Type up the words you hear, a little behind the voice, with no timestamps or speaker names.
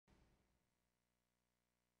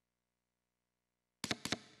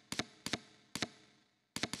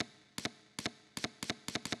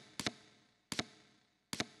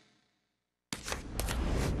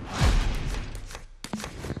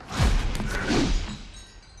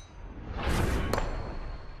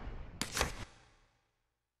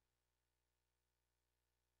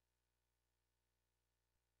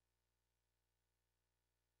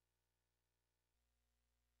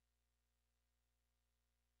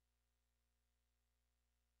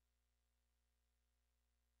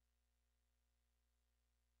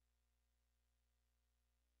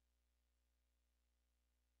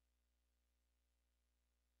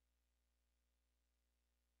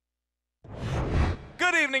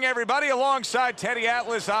Good evening, everybody. Alongside Teddy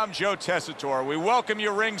Atlas, I'm Joe Tessitore. We welcome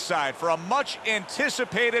you ringside for a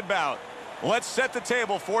much-anticipated bout. Let's set the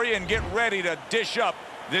table for you and get ready to dish up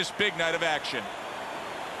this big night of action.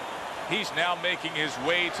 He's now making his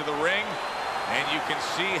way to the ring, and you can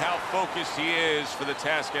see how focused he is for the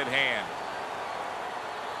task at hand.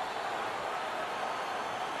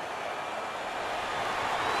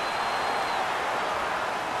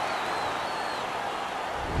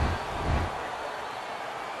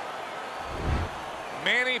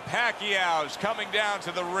 Manny Pacquiao is coming down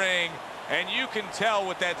to the ring, and you can tell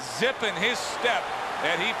with that zip in his step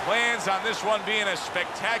that he plans on this one being a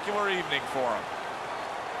spectacular evening for him.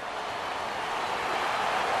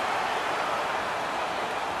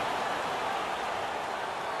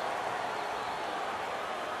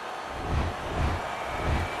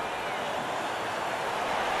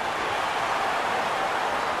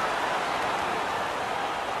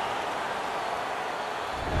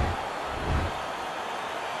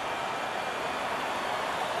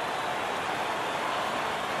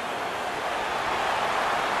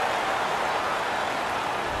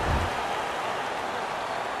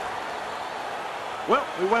 Well,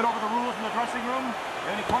 we went over the rules in the dressing room.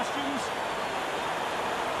 Any questions?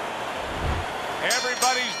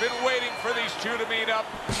 Everybody's been waiting for these two to meet up.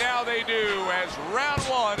 Now they do, as round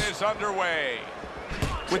one is underway.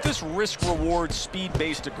 With this risk-reward,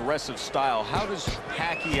 speed-based, aggressive style, how does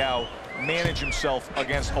Pacquiao manage himself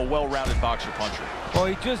against a well-rounded boxer-puncher? Well,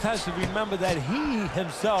 he just has to remember that he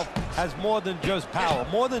himself has more than just power,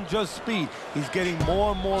 more than just speed. He's getting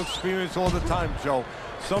more and more experience all the time, Joe.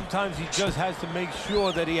 Sometimes he just has to make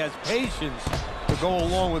sure that he has patience to go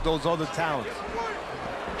along with those other talents.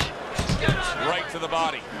 Right to the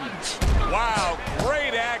body. Wow,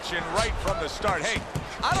 great action right from the start. Hey,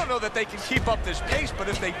 I don't know that they can keep up this pace, but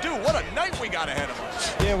if they do, what a night we got ahead of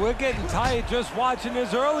us. Yeah, we're getting tired just watching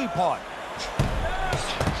this early part.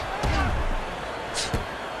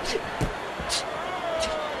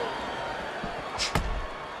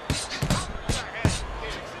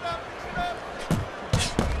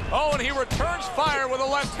 Oh, and he returns fire with a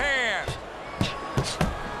left hand.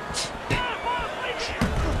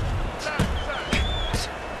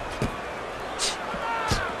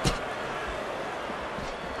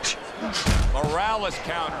 Morales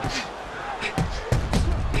counters.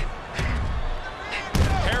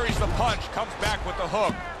 Parries the punch, comes back with the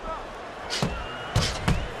hook.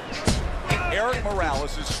 Erik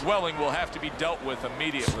Morales' swelling will have to be dealt with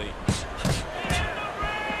immediately.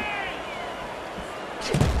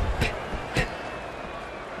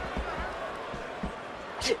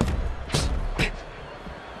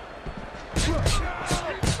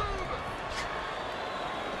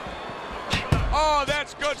 Oh,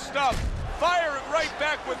 that's good stuff. Firing right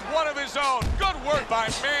back with one of his own. Good work by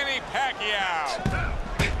Manny Pacquiao.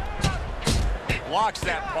 Blocks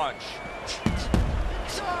that punch.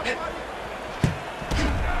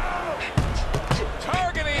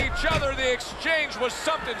 Targeting each other, the exchange was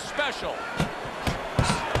something special.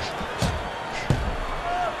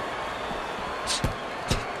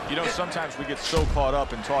 You know, sometimes we get so caught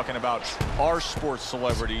up in talking about our sports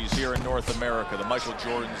celebrities here in North America, the Michael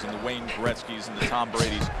Jordans and the Wayne Gretzkys and the Tom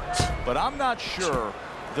Bradys, but I'm not sure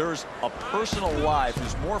there's a person alive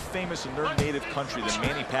who's more famous in their native country than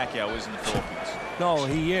Manny Pacquiao is in the Philippines. No,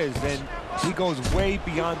 he is, and he goes way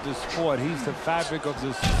beyond the sport. He's the fabric of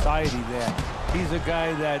the society there. He's a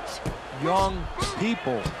guy that young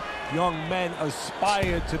people, young men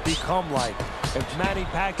aspire to become like. If Manny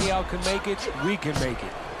Pacquiao can make it, we can make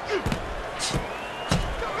it.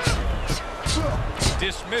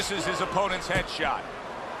 Dismisses his opponent's headshot.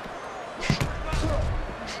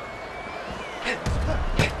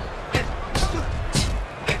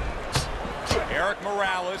 Erik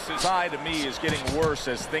Morales' side to me is getting worse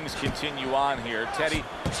as things continue on here. Teddy,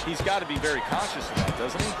 he's got to be very conscious of that,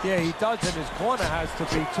 doesn't he? Yeah, he does, and his corner has to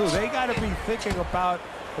be too. They got to be thinking about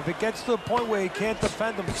if it gets to the point where he can't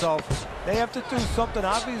defend himself, they have to do something.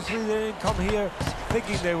 Obviously, they didn't come here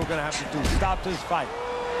thinking they were going to have to do. Stop this fight.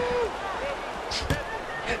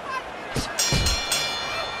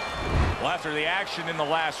 Well, after the action in the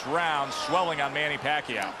last round, swelling on Manny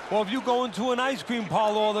Pacquiao. Well, if you go into an ice cream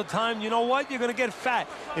parlor all the time, you know what? You're going to get fat.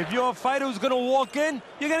 If you're a fighter who's going to walk in,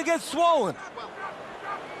 you're going to get swollen.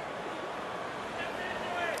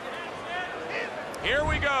 Here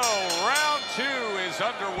we go. Round two is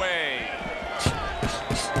underway.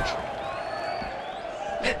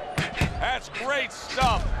 That's great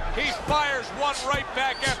stuff. He fires one right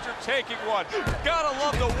back after taking one. Gotta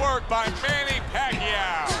love the work by Manny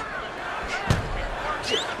Pacquiao.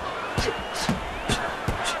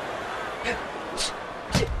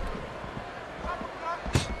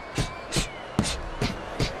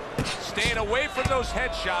 away from those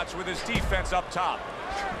headshots with his defense up top.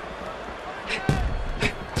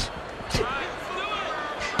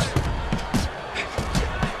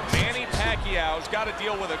 Manny Pacquiao's got to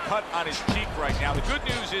deal with a cut on his cheek right now. The good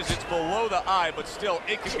news is it's below the eye, but still,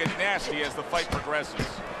 it can get nasty as the fight progresses.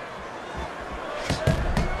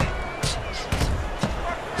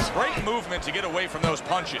 Great movement to get away from those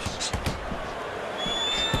punches.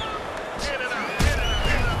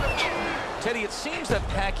 Teddy, it seems that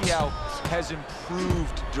Pacquiao has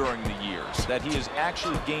improved during the years, that he has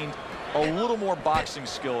actually gained a little more boxing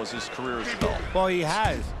skill as his career has developed. Well, he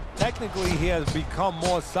has. Technically, he has become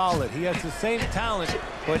more solid. He has the same talent,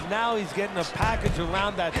 but now he's getting a package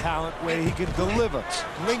around that talent where he can deliver,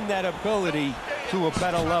 bring that ability to a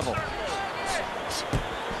better level.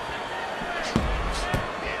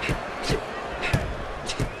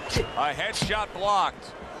 A headshot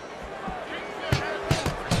blocked.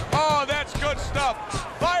 Oh, that's good stuff.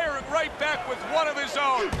 Firing right back with one of his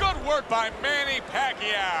own. Good work by Manny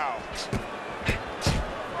Pacquiao.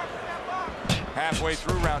 Halfway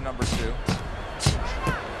through round number 2.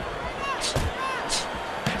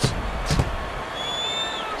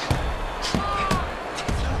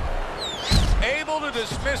 Able to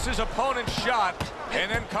dismiss his opponent's shot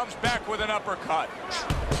and then comes back with an uppercut.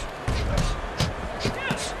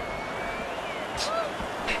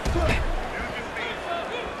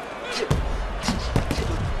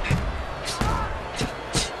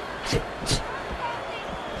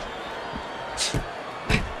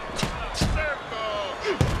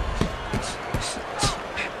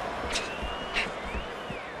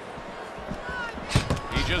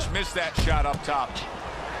 Just missed that shot up top.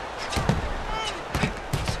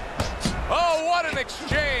 Oh, what an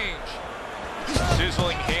exchange.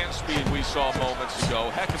 Sizzling hand speed we saw moments ago.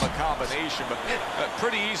 Heck of a combination, but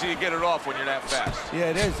pretty easy to get it off when you're that fast.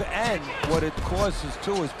 Yeah, it is. And what it causes,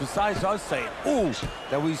 too, is besides us saying, ooh,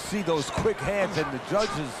 that we see those quick hands and the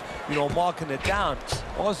judges, you know, marking it down,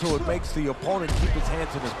 also it makes the opponent keep his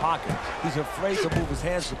hands in his pocket. He's afraid to move his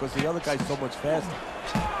hands because the other guy's so much faster.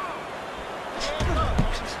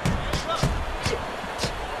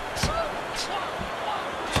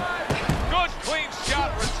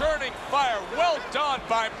 Returning fire. Well done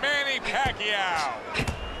by Manny Pacquiao.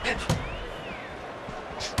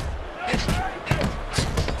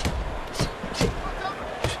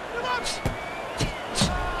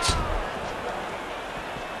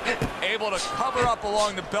 Able to cover up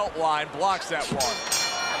along the belt line, blocks that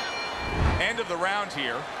one. End of the round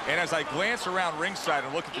here, and as I glance around ringside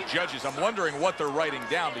and look at the judges, I'm wondering what they're writing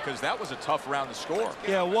down because that was a tough round to score.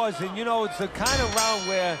 Yeah, it was, and you know, it's the kind of round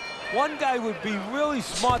where one guy would be really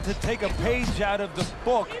smart to take a page out of the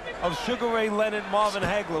book of Sugar Ray Leonard, Marvin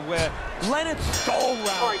Hagler, where Leonard stole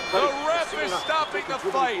round. The ref is stopping the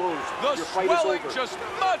fight. The swelling just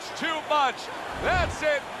much too much. That's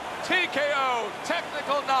it. TKO,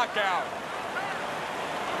 technical knockout.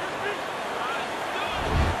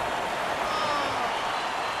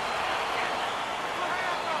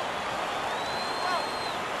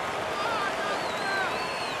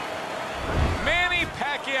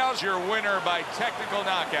 Pacquiao's your winner by technical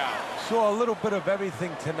knockout. Saw a little bit of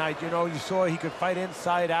everything tonight. You know, you saw he could fight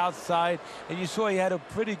inside, outside, and you saw he had a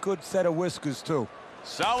pretty good set of whiskers, too.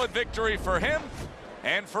 Solid victory for him,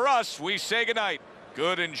 and for us, we say goodnight.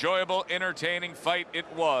 Good, enjoyable, entertaining fight it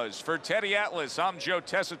was. For Teddy Atlas, I'm Joe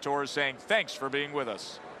Tessitore saying thanks for being with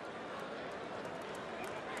us.